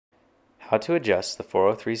How to adjust the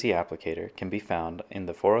 403Z applicator can be found in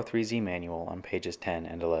the 403Z manual on pages 10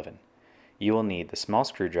 and 11. You will need the small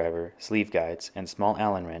screwdriver, sleeve guides, and small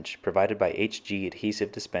Allen wrench provided by HG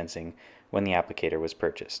Adhesive Dispensing when the applicator was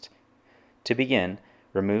purchased. To begin,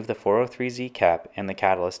 remove the 403Z cap and the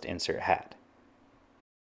catalyst insert hat.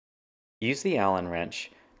 Use the Allen wrench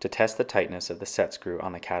to test the tightness of the set screw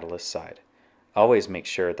on the catalyst side. Always make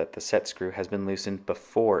sure that the set screw has been loosened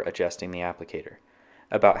before adjusting the applicator.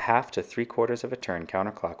 About half to 3/4 of a turn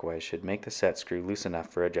counterclockwise should make the set screw loose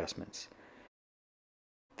enough for adjustments.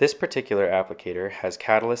 This particular applicator has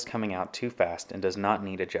catalyst coming out too fast and does not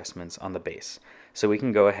need adjustments on the base, so we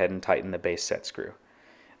can go ahead and tighten the base set screw.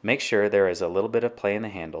 Make sure there is a little bit of play in the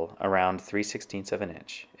handle, around 3/16 of an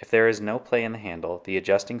inch. If there is no play in the handle, the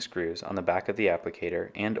adjusting screws on the back of the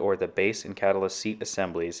applicator and or the base and catalyst seat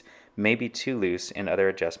assemblies may be too loose and other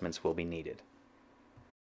adjustments will be needed.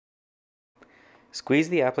 Squeeze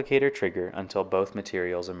the applicator trigger until both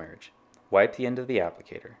materials emerge. Wipe the end of the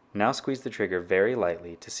applicator. Now squeeze the trigger very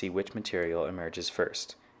lightly to see which material emerges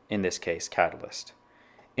first, in this case catalyst.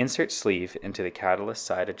 Insert sleeve into the catalyst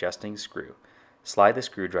side adjusting screw. Slide the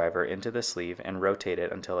screwdriver into the sleeve and rotate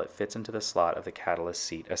it until it fits into the slot of the catalyst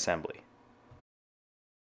seat assembly.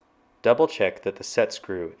 Double check that the set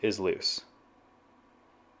screw is loose.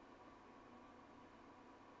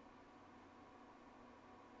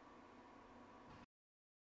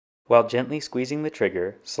 While gently squeezing the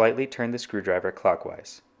trigger, slightly turn the screwdriver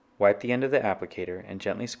clockwise. Wipe the end of the applicator and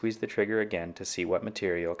gently squeeze the trigger again to see what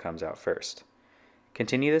material comes out first.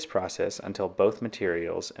 Continue this process until both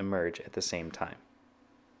materials emerge at the same time.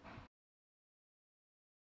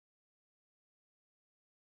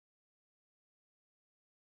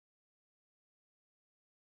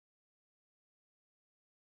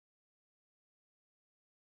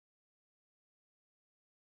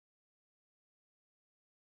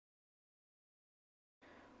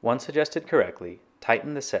 Once adjusted correctly,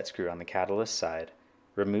 tighten the set screw on the catalyst side,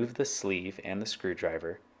 remove the sleeve and the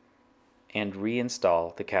screwdriver, and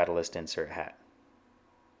reinstall the catalyst insert hat.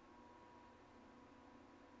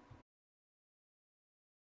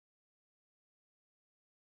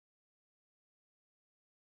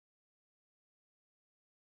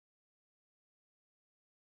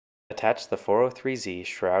 Attach the 403Z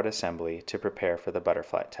shroud assembly to prepare for the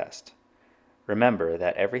butterfly test. Remember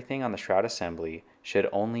that everything on the shroud assembly should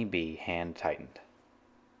only be hand tightened.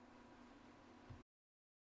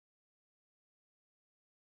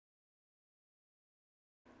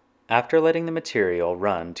 After letting the material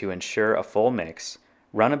run to ensure a full mix,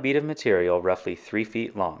 run a bead of material roughly 3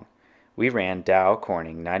 feet long. We ran Dow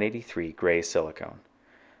Corning 983 gray silicone.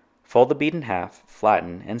 Fold the bead in half,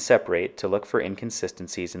 flatten, and separate to look for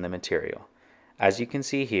inconsistencies in the material. As you can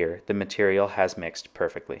see here, the material has mixed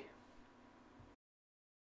perfectly.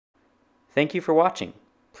 Thank you for watching.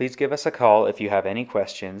 Please give us a call if you have any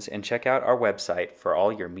questions and check out our website for all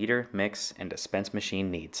your meter, mix, and dispense machine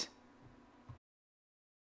needs.